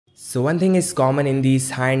So one thing is common in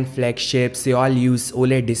these high-end flagships, they all use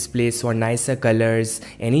OLED displays for nicer colors,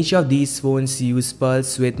 and each of these phones use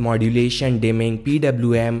pulse width modulation dimming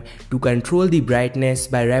PWM to control the brightness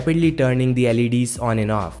by rapidly turning the LEDs on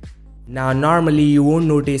and off. Now normally you won't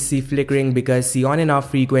notice the flickering because the on and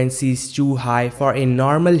off frequency is too high for a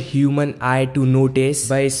normal human eye to notice,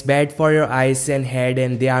 but it's bad for your eyes and head,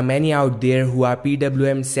 and there are many out there who are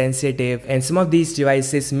PWM sensitive, and some of these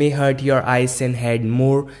devices may hurt your eyes and head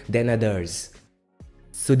more than others.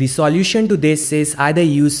 So the solution to this is either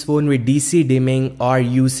use phone with DC dimming or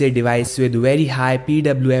use a device with very high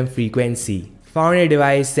PWM frequency. Found a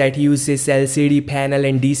device that uses LCD panel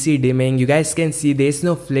and DC dimming. You guys can see there's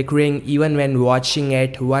no flickering even when watching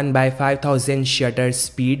at 1/5000 shutter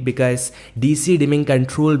speed because DC dimming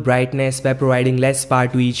control brightness by providing less power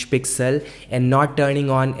to each pixel and not turning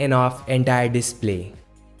on and off entire display.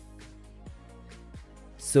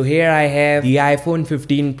 So here I have the iPhone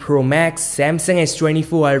 15 Pro Max, Samsung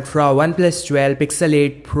S24 Ultra, OnePlus 12, Pixel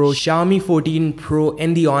 8 Pro, Xiaomi 14 Pro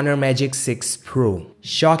and the Honor Magic 6 Pro.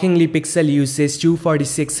 Shockingly, Pixel uses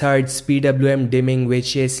 246Hz PWM dimming,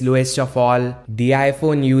 which is lowest of all. The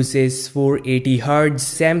iPhone uses 480Hz,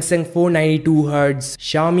 Samsung 492Hz,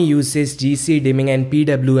 Xiaomi uses DC dimming and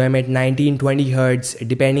PWM at 1920Hz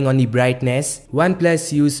depending on the brightness.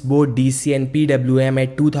 OnePlus uses both DC and PWM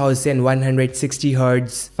at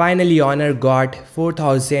 2160Hz. Finally, Honor got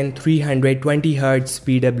 4320Hz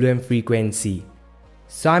PWM frequency.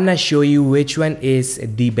 So I'm gonna show you which one is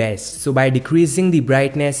the best. So by decreasing the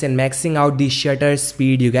brightness and maxing out the shutter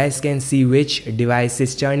speed, you guys can see which device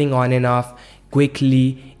is turning on and off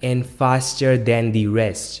quickly and faster than the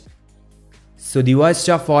rest. So the worst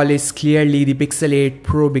of all is clearly the Pixel 8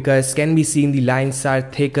 Pro because can be seen the lines are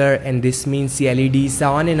thicker, and this means the LEDs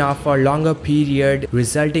are on and off for a longer period,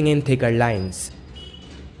 resulting in thicker lines.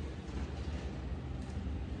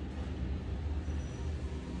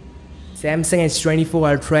 Samsung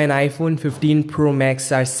S24 Ultra and iPhone 15 Pro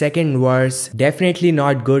Max are second worst, definitely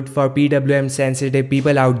not good for PWM sensitive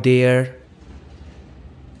people out there.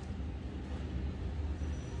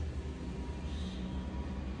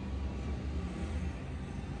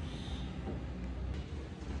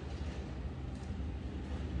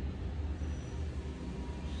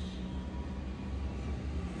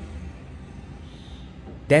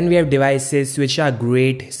 Then we have devices which are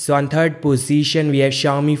great. So on third position we have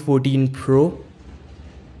Xiaomi 14 Pro.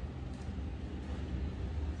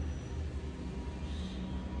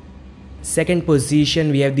 Second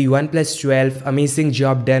position we have the OnePlus 12. Amazing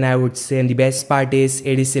job done, I would say, and the best part is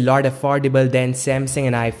it is a lot affordable than Samsung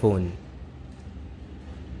and iPhone.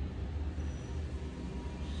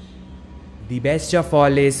 The best of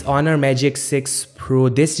all is Honor Magic 6 Pro.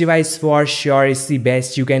 This device for sure is the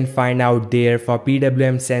best you can find out there for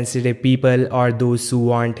PWM sensitive people or those who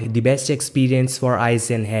want the best experience for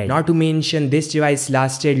eyes and head. Not to mention this device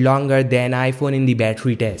lasted longer than iPhone in the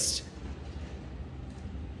battery test.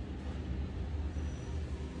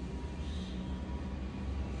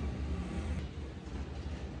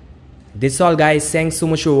 This all guys, thanks so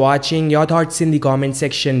much for watching. Your thoughts in the comment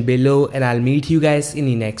section below, and I'll meet you guys in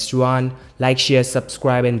the next one. Like, share,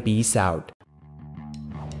 subscribe and peace out.